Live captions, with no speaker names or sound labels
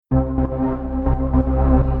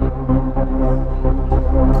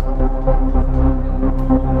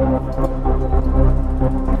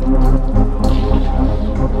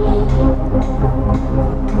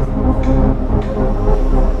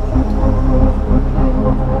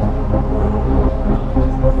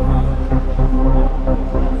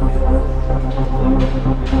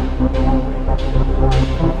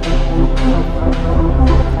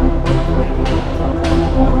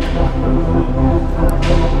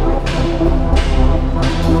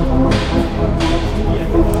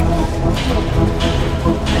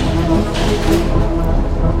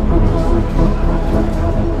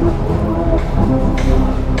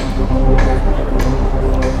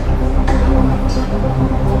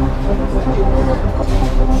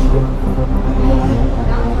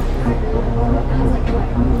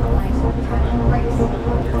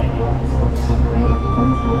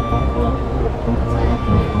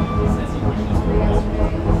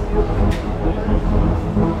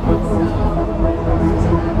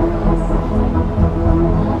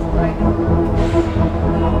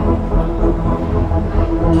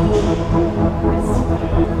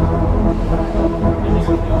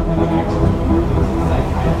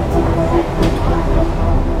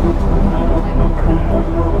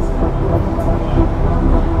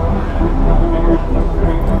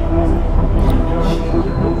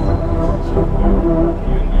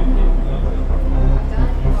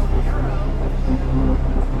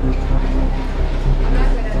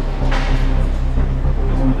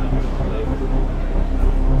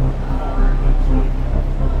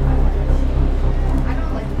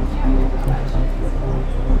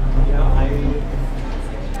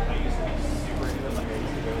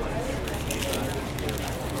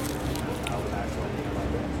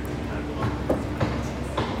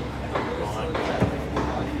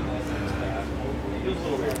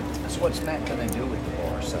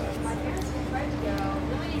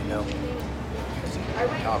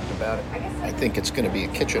We talked about it. I think it's going to be a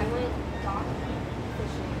kitchen.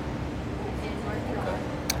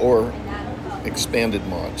 Or expanded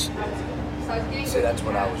mods. See, that's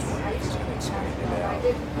what I was wondering if he's going to expand it out.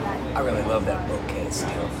 I really love that bookcase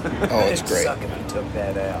still. Oh, it's It'd great. suck if he took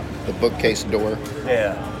that out. The bookcase door.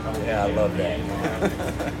 Yeah, I love that.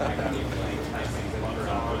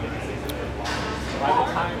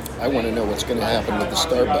 I want to know what's going to happen with the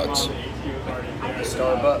Starbucks. The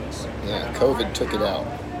Starbucks. Yeah, COVID took it out.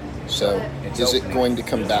 So, is it going to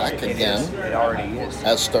come back again? It already is.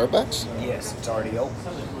 As Starbucks? Yes, it's already open.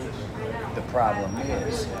 The problem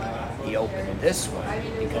is, he opened this one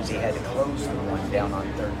because he had to close the one down on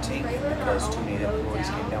 13th because too many employees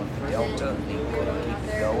came down with the Delta and he couldn't keep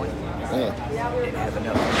it going. Yeah. Didn't have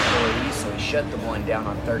enough employees, so he shut the one down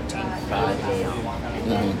on 13th by the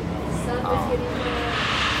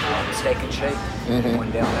Steak and Shake. The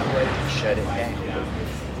one down that way, he shut it down.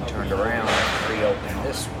 Turned around and reopened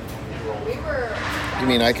this one. You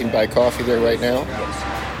mean I can buy coffee there right now?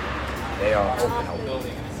 Yes. They are open.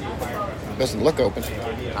 It doesn't look open.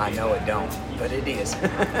 I know it don't, but it is.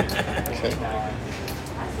 Okay.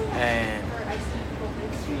 And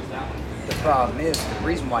the problem is, the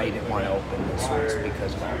reason why he didn't want to open this one is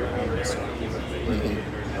because of all the homeless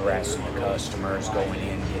harassing the customers, going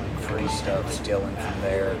in, getting free stuff, stealing from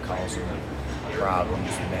there, causing problems,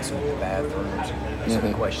 messing with the bathrooms. So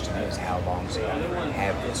the question is, how long is he going to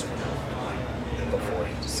have this one before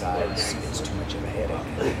he decides it's too much of a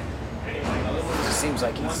headache? It seems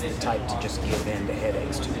like he's the type to just give in to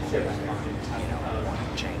headaches too quick, want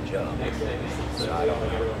to change up. So I don't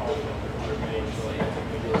know.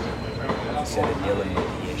 Instead of dealing with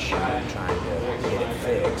the issue and trying to get it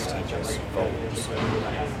fixed, he just folds.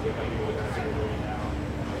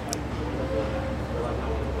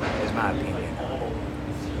 Is my opinion.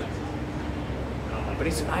 But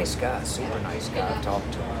he's a nice guy, super nice guy. I've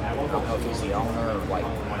talked to him. I don't know if he's the owner or like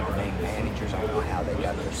one of the main managers. I don't know how they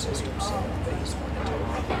got their system set up, but he's the one that told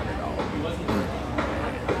me about it all.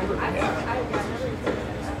 Yeah.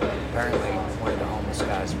 Apparently, one of the homeless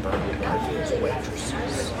guys burned one of his waitresses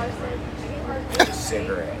with a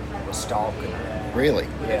cigarette, was stalking her. Really?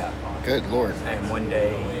 Yeah. Good Lord. And one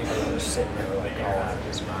day, he was sitting there like all out of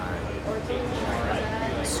his mind,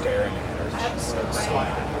 staring at her. She said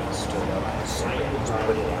something. He stood up and said,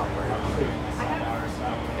 put it out right here.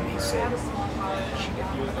 And he said, she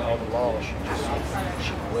didn't call the law, she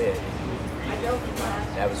quit.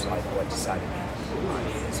 That was like what decided me.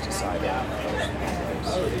 It's decided. I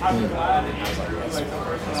was like,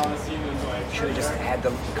 that's should have just had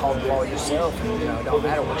to call the law yourself. And, it don't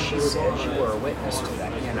matter what she said. You were a witness to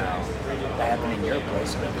that. That happened in your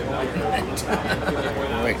place.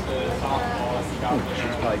 Right.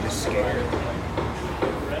 She's probably just scared.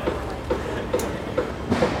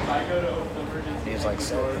 He's like,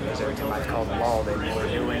 so because every time I called the law, they never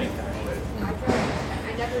do anything.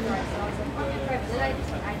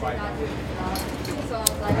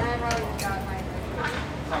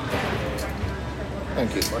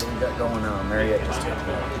 Thank you. What do we got going on? Mariette just hit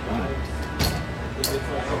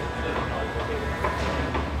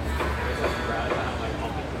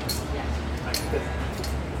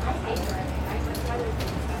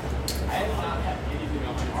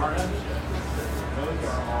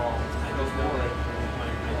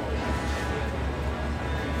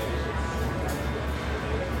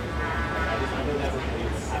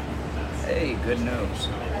Hey, good news.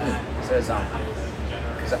 Says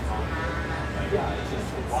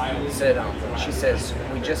she says,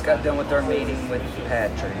 we just got done with our meeting with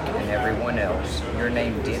Patrick and everyone else. Your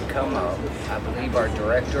name did come up. I believe our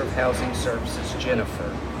Director of Housing Services,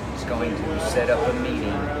 Jennifer, is going to set up a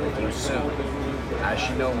meeting with you soon. I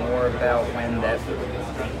should know more about when that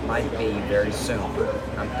might be very soon.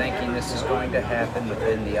 I'm thinking this is going to happen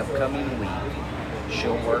within the upcoming week.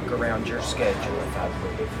 She'll work around your schedule if I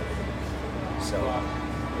believe. So,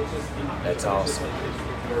 that's awesome.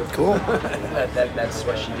 Cool. That's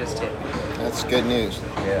what she just hit me. That's good news.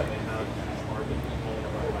 Yeah.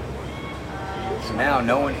 So now,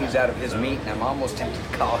 knowing he's out of his meeting, I'm almost tempted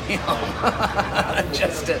to call him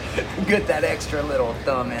just to get that extra little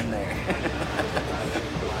thumb in there.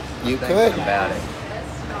 You could. About it.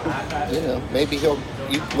 Maybe you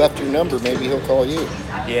left your number, maybe he'll call you.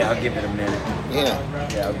 Yeah, I'll give it a minute. Yeah,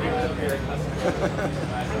 I'll give it a minute.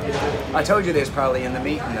 I told you this probably in the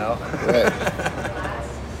meeting, though. right.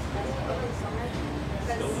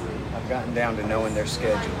 I've gotten down to knowing their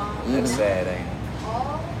schedule. That's sad, ain't it?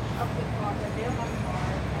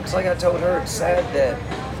 Looks like I told her it's sad that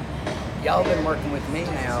y'all been working with me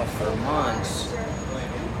now for months,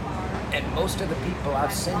 And most of the people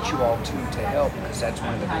I've sent you all to help, because that's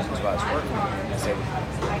one of the reasons why I was working with them, is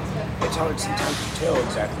it's hard sometimes to tell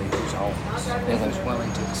exactly who's homeless and who's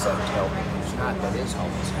willing to accept help and who's not that is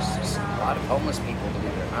homeless. Because a lot of homeless people,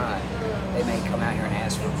 believe it or not, they may come out here and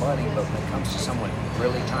ask for money, but when it comes to someone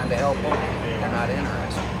really trying to help them, they're not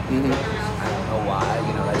interested. I don't know why,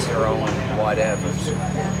 that's their own whatevers.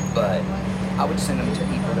 But I would send them to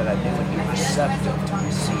people that I knew would be receptive to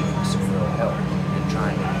receiving some real help and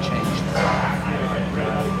trying to change their life.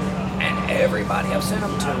 And everybody I've sent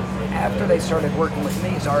them to, after they started working with me,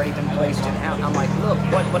 has already been placed in house. I'm like, look,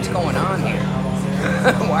 what's going on here?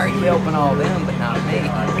 Why are you helping all them but not me?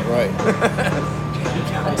 Right.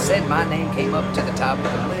 I said my name came up to the top of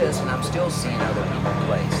the list, and I'm still seeing other people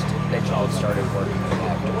placed. They all started working with me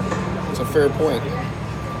after me. It's a fair point.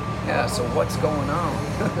 Yeah, so what's going on?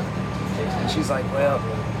 And she's like, well,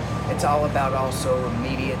 it's all about also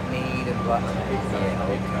immediate need and blah. Yeah,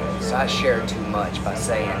 okay. So I shared too much by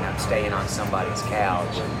saying I'm staying on somebody's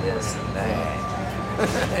couch and this and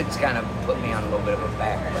that. It's kind of put me on a little bit of a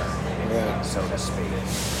back burner, so to speak.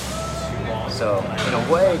 So, in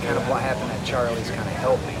a way, kind of what happened at Charlie's kind of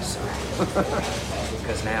helped me some.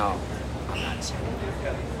 Because now I'm not sleeping.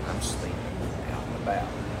 I'm sleeping out and about.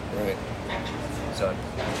 Right. So it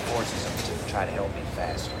forces them to try to help me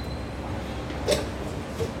faster.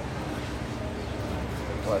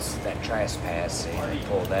 Plus that trespass, see, they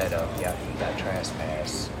pull that up. Yeah, you got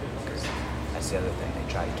trespass. Because that's the other thing, they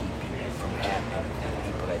try to keep people from happening.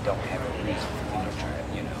 People that don't have a reason for them to try,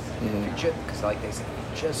 If you're because like they said,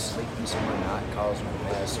 if you're just sleeping somewhere, not causing a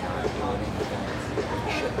mess, not doing anything,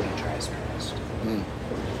 you shouldn't be trespassed.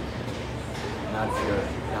 Not if you're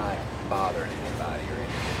not bothering anybody or in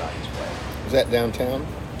anybody's way. Is that downtown?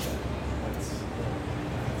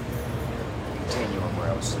 Continuum where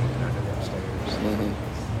I was sleeping under them stairs.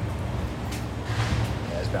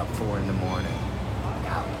 Yeah, it was about 4 a.m.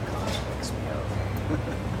 God, the cops wakes me up.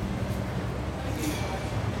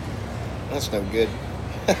 That's no good.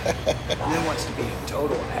 And then wants to be a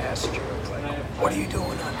total ass jerk. Like, what are you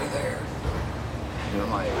doing under there? And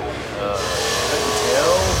I'm like, couldn't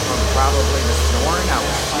tell from probably the snoring I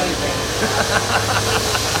was sleeping.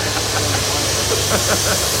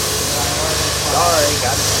 Sorry,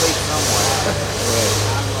 gotta sleep somewhere.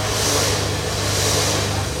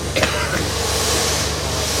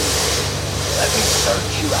 Let me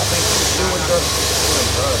search you. I think he's doing drugs.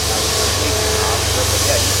 I was sleeping officer, but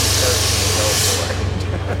yeah, you can search me and go for it.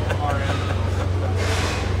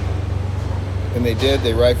 And they did?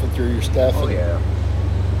 They rifled through your stuff? Oh, yeah.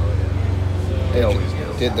 They always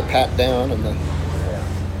do. Did the pat down and all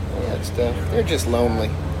that stuff? They're just lonely.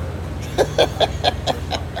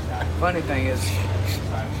 Funny thing is,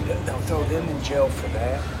 they'll throw them in jail for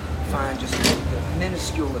that. Find just the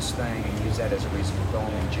minusculest thing and use that as a reason for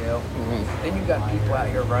going in jail. Then you got people out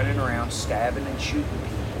here running around, stabbing and shooting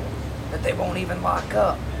people that they won't even lock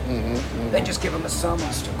up. They just give them a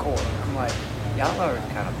summons to court. I'm like, y'all are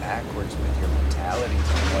kind of backwards with your mentalities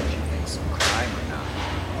on what you think's a crime or not.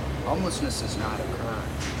 Homelessness is not a crime.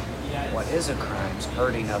 What is a crime is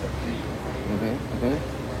hurting other people.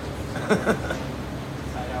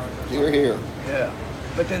 You're here. Yeah.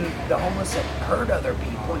 But then the homeless that hurt other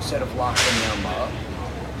people, instead of locking them up,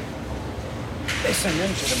 they send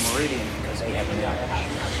them to the Meridian because they have mental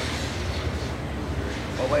issues.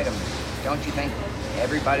 Well, wait a minute. Don't you think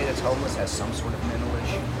everybody that's homeless has some sort of mental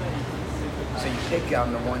issue? So you pick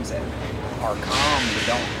on the ones that are calm, that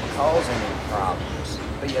don't cause any problems,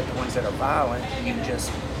 but yet the ones that are violent, you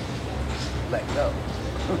just let go.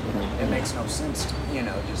 It makes no sense to me,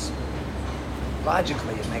 just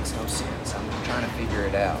logically it makes no sense. I'm trying to figure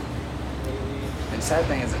it out. And sad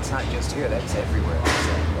thing is, it's not just here, that's everywhere.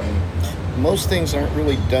 Most things aren't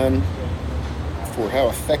really done for how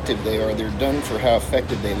effective they are. They're done for how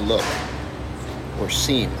effective they look or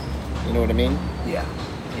seem. You know what I mean? Yeah.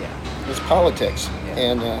 It's politics. Yeah.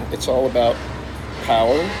 And it's all about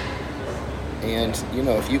power. And,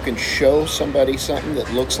 if you can show somebody something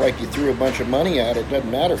that looks like you threw a bunch of money at it, doesn't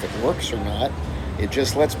matter if it works or not. It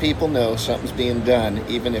just lets people know something's being done,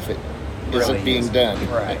 even if it isn't being done.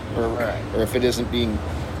 Right. Or if it isn't being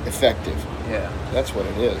effective. Yeah. That's what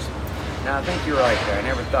it is. Now, I think you're right there. I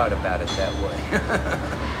never thought about it that way.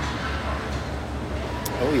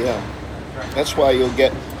 Oh, yeah. That's why you'll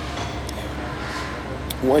get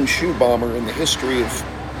one shoe bomber in the history of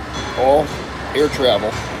all air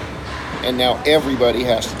travel. And now everybody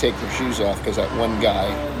has to take their shoes off because that one guy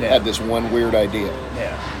had this one weird idea.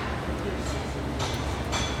 Yeah.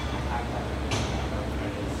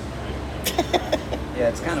 Yeah,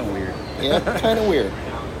 it's kind of weird. Yeah, kind of weird.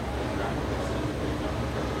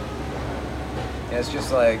 Yeah, it's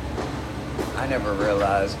just like, I never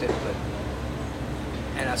realized it, but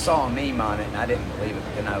and I saw a meme on it, and I didn't believe it.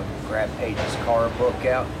 But then I grabbed Paige's car book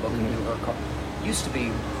out, looking through her car. Used to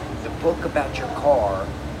be the book about your car.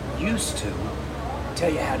 Used to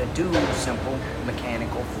tell you how to do simple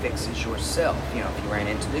mechanical fixes yourself. You know, if you ran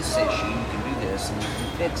into this issue, you can do this, and you can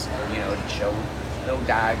fix it. You know, to show little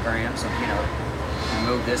diagrams of, you know,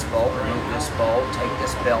 remove this bolt, take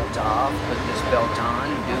this belt off, put this belt on,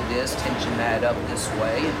 and do this, tension that up this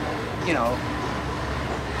way, and, you know,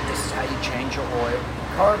 this is how you change your oil.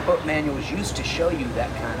 Car book manuals used to show you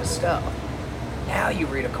that kind of stuff. Now you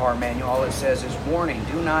read a car manual, all it says is, warning,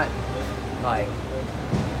 do not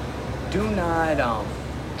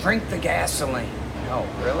drink the gasoline. Oh,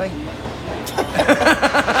 really?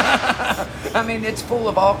 I mean, it's full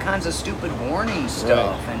of all kinds of stupid warning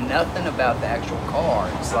stuff and nothing about the actual car.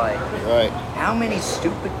 It's like, how many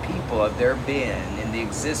stupid people have there been in the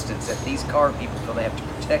existence that these car people feel they have to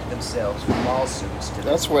protect themselves from lawsuits?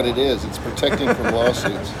 That's what it is. It's protecting from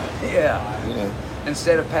lawsuits. Yeah.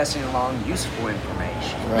 Instead of passing along useful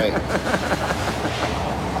information. Right.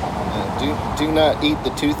 Do not eat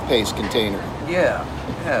the toothpaste container. Yeah.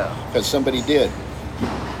 Because somebody did.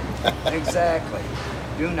 Exactly.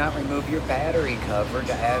 Do not remove your battery cover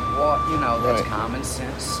to add water. You know, that's common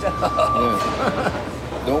sense stuff.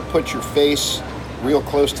 Yeah. Don't put your face real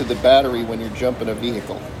close to the battery when you're jumping a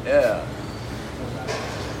vehicle. Yeah.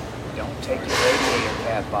 Don't take your radiator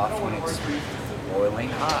cap off when it's boiling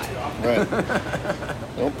hot. Right.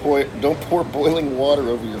 Don't pour boiling water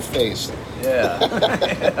over your face.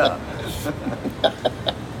 Yeah.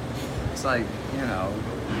 It's like, you know,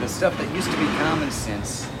 the stuff that used to be common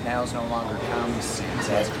sense now is no longer common sense.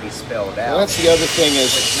 It has to be spelled out. Well, that's the other thing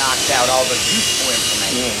is, which knocks out all the useful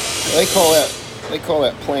information. Yeah. They call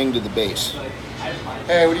that playing to the base.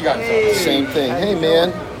 Hey, what do you got? Hey, same thing. Hey, man.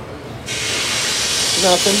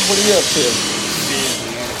 Nothing. What are you up to?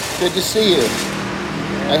 Good to see you.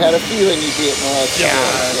 I had a feeling you'd be at my house. Yeah.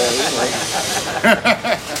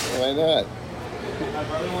 Why not?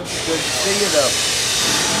 Good to see you, though.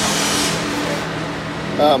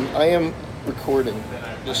 I am recording,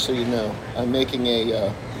 just so you know. I'm making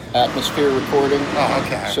a atmosphere recording. Oh,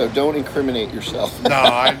 okay. So don't incriminate yourself. No,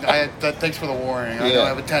 thanks for the warning. I know I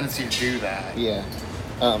have a tendency to do that. Yeah.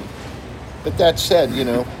 But that said, you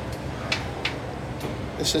know,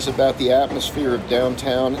 this is about the atmosphere of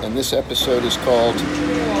downtown, and this episode is called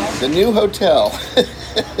The New Hotel.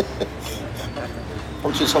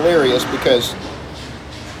 Which is hilarious because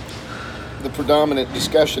the predominant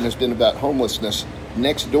discussion has been about homelessness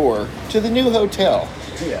next door to the new hotel.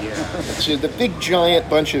 Yeah. So the big giant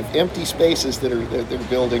bunch of empty spaces that they're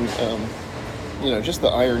building. You know, just the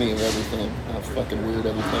irony of everything. How fucking weird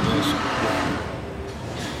everything is.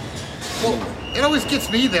 Well, it always gets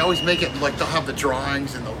me. They always make it like they'll have the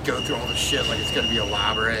drawings and they'll go through all the shit like it's going to be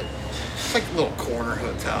elaborate. It's like a little corner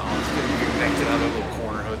hotel. It's going to be next to another little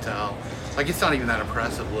corner hotel. Like, it's not even that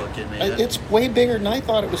impressive looking, man. It's way bigger than I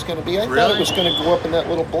thought it was going to be. I thought it was going to go up in that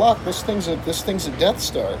little block. This thing's a Death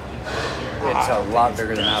Star. It's a lot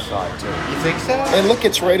bigger than I thought, too. You think so? And look,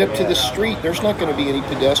 it's right up to the street. There's not going to be any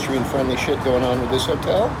pedestrian-friendly shit going on with this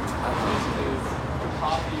hotel.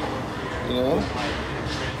 You know?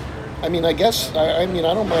 I mean, I guess, I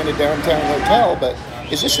don't mind a downtown hotel, but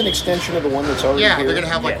is this an extension of the one that's already here? Yeah, they're going to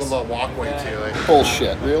have like a little walkway to it.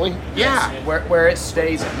 Bullshit, really? Yeah. Where it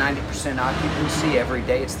stays at 90% occupancy every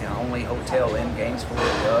day, it's the only hotel in Gainesville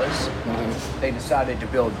that does. Mm-hmm. They decided to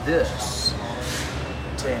build this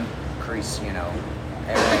to increase, you know,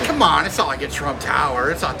 everything. Come on, it's not like a Trump Tower.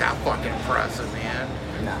 It's not that fucking impressive, man.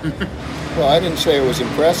 No. Well, I didn't say it was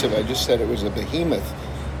impressive. I just said it was a behemoth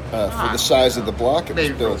for the size of the block it was Maybe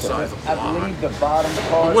for the built on. size of the I block. believe the bottom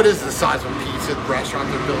part. What is the size of a pizza restaurant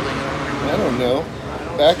they're building? I don't know.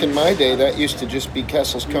 Back in my day, that used to just be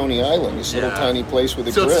Kessel's Coney Island, this little tiny place with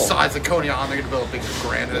a so grill. it's the size of Coney Island. They're going to build a big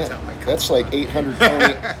grand hotel. Yeah, that's like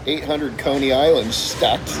 800 Coney Islands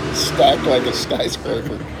stacked like a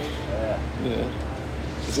skyscraper. Yeah.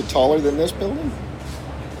 Is it taller than this building?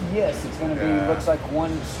 Yes, it's going to be, looks like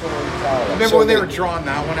 1 story taller. Remember when they were drawing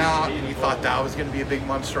that one out and you thought that was going to be a big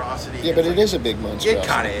monstrosity? Yeah, but it is a big monstrosity. It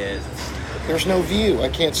kind of is. There's no view. I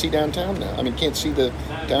can't see downtown now. I mean, can't see the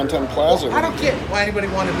downtown plaza. Well, I don't get why anybody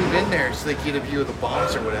want to move in there so they get a view of the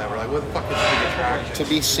bombs or whatever. Like, what the fuck is the big attraction? To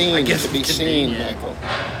be seen, I guess to be it's seen, convenient. Michael.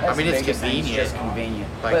 I mean, it's convenient. It's just convenient.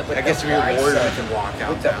 Like, But I guess if you're the bored, price you can walk out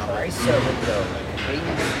With the now. price of it, though, the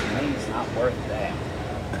convenience to me is not worth that.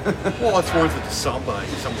 Well, it's worth it to somebody,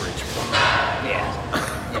 some rich fuck.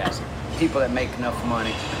 Yeah. Yes. People that make enough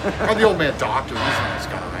money. Or the old man doctor, he's a nice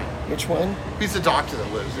guy. Which one? He's the doctor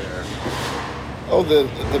that lives there. Oh, the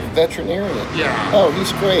veterinarian. Yeah. Oh,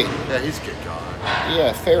 he's great. Yeah, he's a good guy.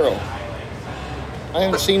 Yeah, Farrell. I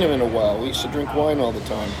haven't seen him in a while. We used to drink wine all the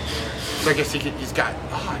time. So I guess he's got.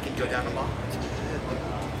 Oh, I can go down to mine.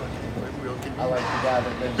 I like the guy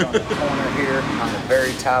that lives on the corner here, on the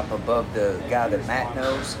very top above the guy that Matt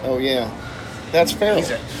knows. Oh yeah, that's Farrell.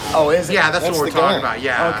 Is it? Yeah, that's what we're the talking guy. about.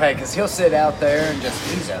 Yeah. Okay, because he'll sit out there and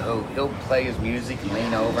he's a hoot. He'll play his music and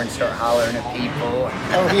lean over and start hollering at people.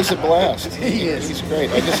 Oh, he's a blast. He is. He's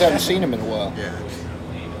great. I just haven't seen him in a while. Yeah.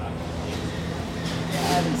 I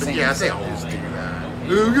haven't But seen yeah, him they since. always do that.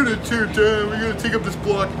 We're gonna tear it down. We're gonna take up this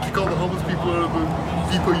block and kick all the homeless people out of the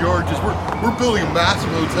depot yard. Just we're building a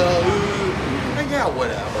massive hotel. Yeah,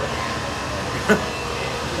 whatever.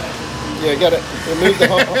 Yeah, got to move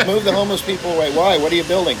the homeless people away. Why? What are you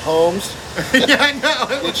building? Homes Yeah, I know.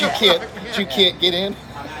 that you can't get in.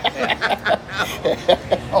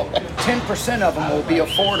 Oh, 10% of them will be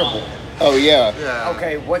affordable. Oh yeah. Yeah.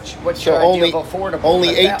 Okay, what's So your only idea of affordable? only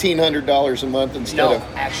But that- $1,800 a month instead No, of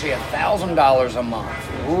actually $1,000 a month.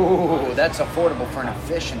 Ooh, that's affordable for an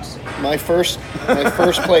efficiency. my first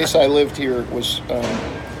place I lived here was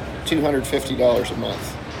 $250 a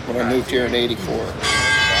month when I moved here in '84.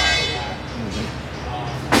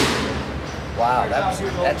 Wow, that's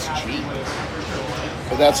cheap.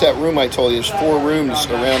 But that's that room I told you. There's 4 rooms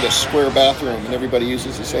around a square bathroom, and everybody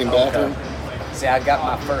uses the same bathroom. See, I got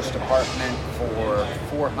my first apartment for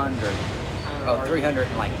 390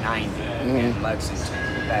 in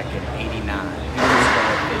Lexington back in '89.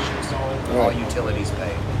 All Right. utilities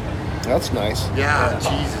paid. That's nice. Yeah,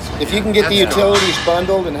 Jesus. If you can get the That's utilities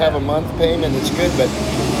bundled and have a month payment, it's good. But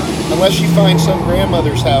unless you find some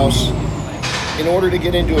grandmother's house, in order to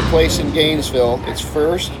get into a place in Gainesville, it's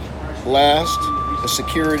first, last, a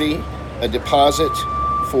security, a deposit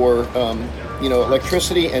for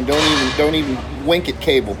electricity, and don't even wink at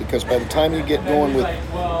cable, because by the time you get going with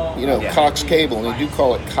Cox Cable, and they do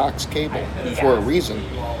call it Cox Cable for a reason,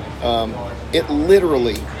 it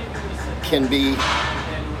literally can be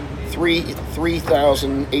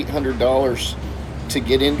 $3,800 to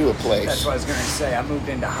get into a place. That's what I was going to say. I moved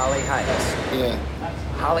into Holly Heights. Yeah.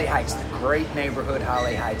 Holly Heights, the great neighborhood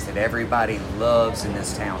Holly Heights that everybody loves in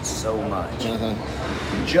this town so much. Uh-huh.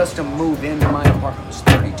 Just to move into my apartment was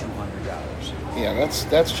 $3,200. Yeah,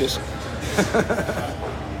 that's just.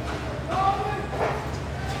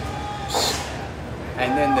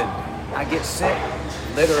 And then I get sick,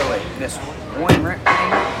 literally, this one rent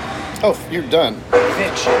payment, Oh, you're done.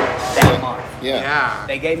 eviction that month. Yeah. Yeah.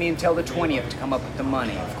 They gave me until the 20th to come up with the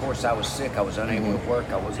money. Of course, I was sick. I was unable to work.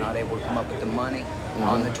 I was not able to come up with the money.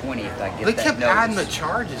 On the 20th, I get They that kept notice. adding the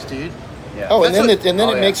charges, dude. Yeah. Oh, and That's then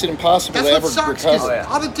what- it makes it impossible That's to what ever sucks. recover. 'Cause Oh, yeah.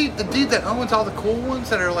 all the dude that owns all the cool ones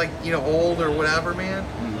that are like old or whatever, man.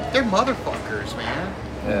 They're motherfuckers, man.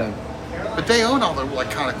 Yeah. But they own all the like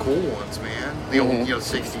kind of cool ones, man. The old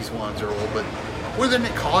 60s ones are old, but were they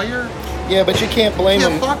Nick Collier? Yeah, but you can't blame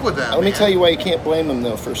Can't them. fuck with them. Let me man. tell you why you can't blame them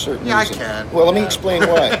though for a certain Yeah, I reason. can. Well, let me explain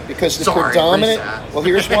why. Because the Sorry, predominant. reset. Well,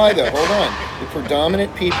 here's why though. Hold on. The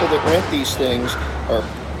predominant people that rent these things are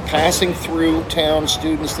passing through town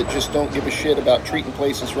students that just don't give a shit about treating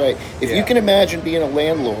places right. If you Yeah. can imagine being a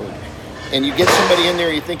landlord and you get somebody in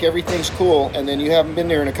there, you think everything's cool, and then you haven't been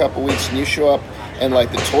there in a couple weeks, and you show up and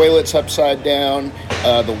like the toilet's upside down,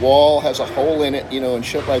 the wall has a hole in it, and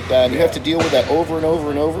shit like that, and you have to deal with that over and over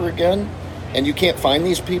and over again, and you can't find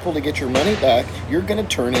these people to get your money back, you're going to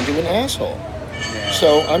turn into an asshole.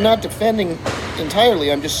 So I'm not defending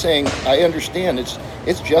entirely. I'm just saying I understand it's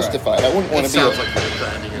justified. I wouldn't want It to be. sounds like you're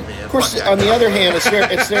defending it, man. Of course, Fuck on that the guy. other hand, it's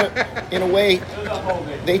their in a way,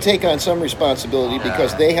 they take on some responsibility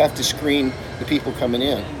because they have to screen the people coming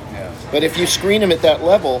in. But if you screen them at that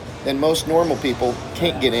level, then most normal people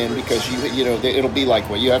can't get in because it'll be like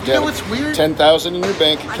what you have to You know have what's weird? 10,000 in your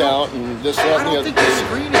bank account and this that I and the don't other think they thing.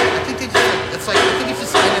 screen it. I think they just I think it's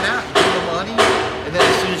just in and out. You give them money, and then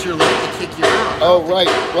as soon as you're late, they kick you out. Oh right,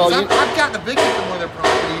 well 'Cause you, I've gotten evicted from one of their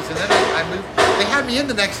properties, and then I moved. They had me in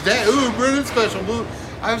the next day. Ooh, Brennan special. Ooh.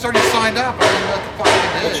 I was already signed up. I didn't know what the fuck I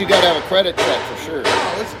did. but you got to have a credit check for sure. I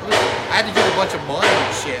had to give a bunch of money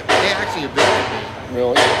and shit. But they actually evicted me.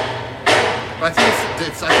 Really? But I think I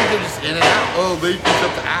think they're just in and out. Oh, they picked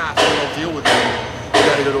up the ass. We don't deal with it. We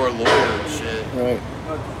got to go to our lawyer and shit. Right.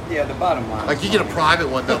 Yeah, the bottom line. Like you get a private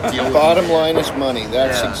one, they'll deal with Bottom it. line is money.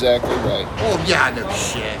 That's Yeah. exactly right. Oh yeah, no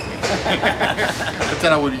shit. But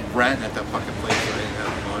then I would be renting at that fucking place if I didn't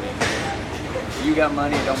have money. If you got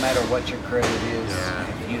money, it don't matter what your credit is. Yeah.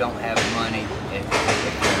 If you don't have money, if your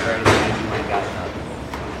credit is, you ain't got nothing.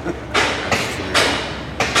 That's true.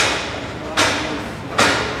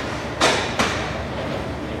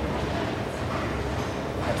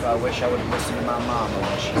 That's why wish I would have listened to my mama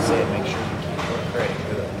when she said, make sure you keep your credit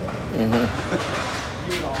good.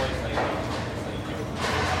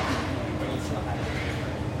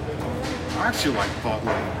 I actually like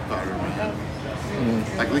Butler better, man.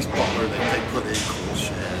 Like at least Butler, they put in cool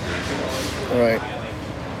shit. Right.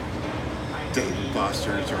 Dave and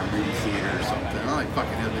Buster's or a movie theater or something. I like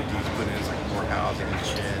fucking other dudes put in like more housing and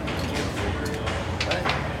shit. But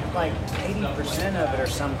like 80% of it or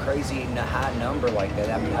some crazy high number like that.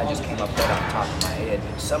 I mean, I just came up with that off the top of my head.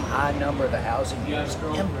 Some high number of the housing units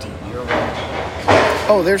empty year-round.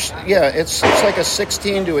 Oh, it's like a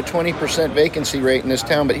 16 to a 20% vacancy rate in this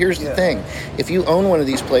town. But here's the thing: if you own one of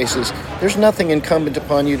these places, there's nothing incumbent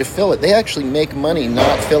upon you to fill it. They actually make money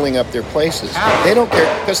not filling up their places. They don't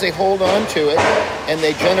care because they hold on to it and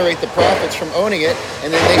they generate the profits from owning it,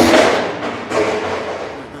 and then they.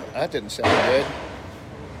 That didn't sound good.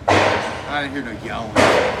 I didn't hear no yelling. Good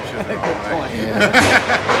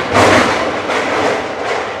point.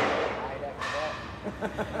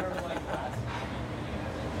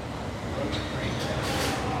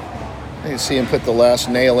 I can see him put the last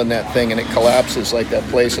nail in that thing and it collapses like that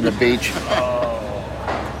place on the beach.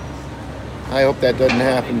 I hope that doesn't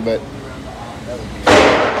happen, but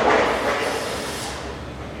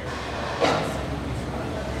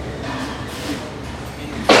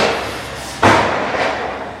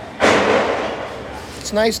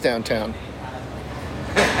it's nice downtown.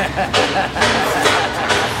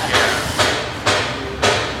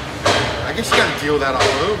 I guess you gotta deal with that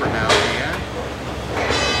all over now, man.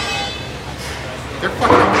 They're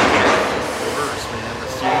fucking worse, man. The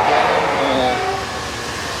student gang.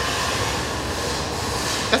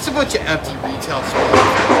 That's a bunch of empty retail stores.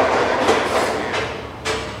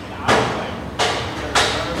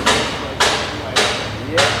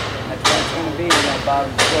 Yeah, that's what it's going to be in that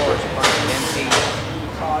bottom floor. It's a bunch of empty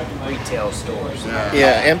retail stores.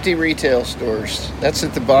 Yeah, empty retail stores. That's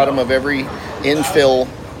at the bottom of every infill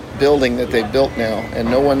building that they've built now, and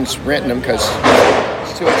no one's renting them because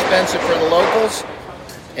it's too expensive for the locals,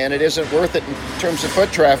 and it isn't worth it in terms of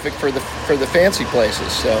foot traffic for the fancy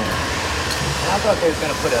places. So I thought they were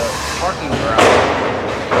going to put a parking garage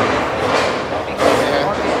because the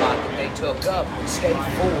parking lot that they took up would stay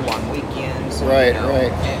full on weekends. Right.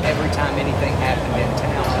 And every time anything happened in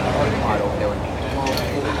town, the parking lot over there would be full.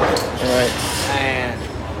 Right. And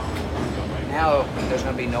now there's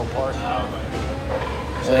going to be no parking.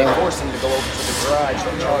 So they force them to go over to the garage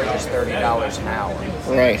and charge us $30 an hour.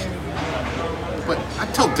 Right. But I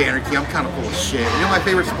told Dannerky I'm kind of full of shit. You know my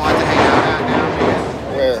favorite spot to hang out at now, man?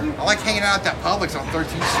 Where? I like hanging out at that Publix on 13th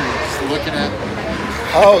Street, just looking at.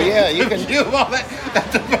 Oh yeah, you can. view of all that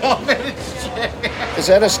development and shit. Is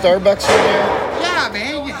that a Starbucks in there? Yeah,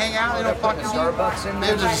 man, you hang out. They don't fucking Starbucks in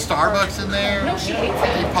there? There's a Starbucks in there. No shit. You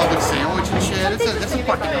Publix sandwich and shit. It's a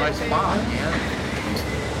fucking nice spot, man.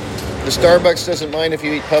 The Starbucks doesn't mind if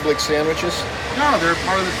you eat Publix sandwiches? No, they're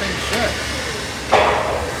part of the same shit.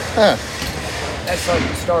 Huh. That's like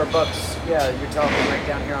the Starbucks. Yeah, you're talking right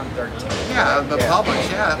down here on 13th. Yeah, the Publix.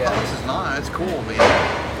 Yeah, Publix is nice. It's cool, man.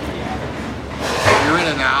 You're in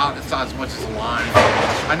and out. It's not as much as a line.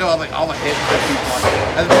 I know all the hip people.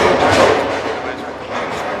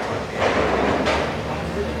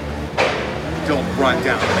 Don't run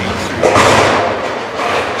down Main Street.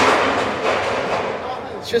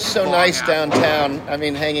 It's just so nice downtown. I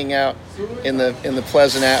mean, hanging out in the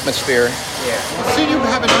pleasant atmosphere. Yeah. See, you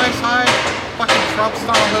have a nice high fucking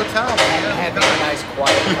Trump-style hotel, man. Having a nice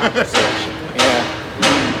quiet conversation. Yeah.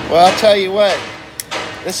 Well, I'll tell you what.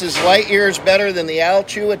 This is light years better than the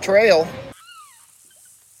Alachua Trail.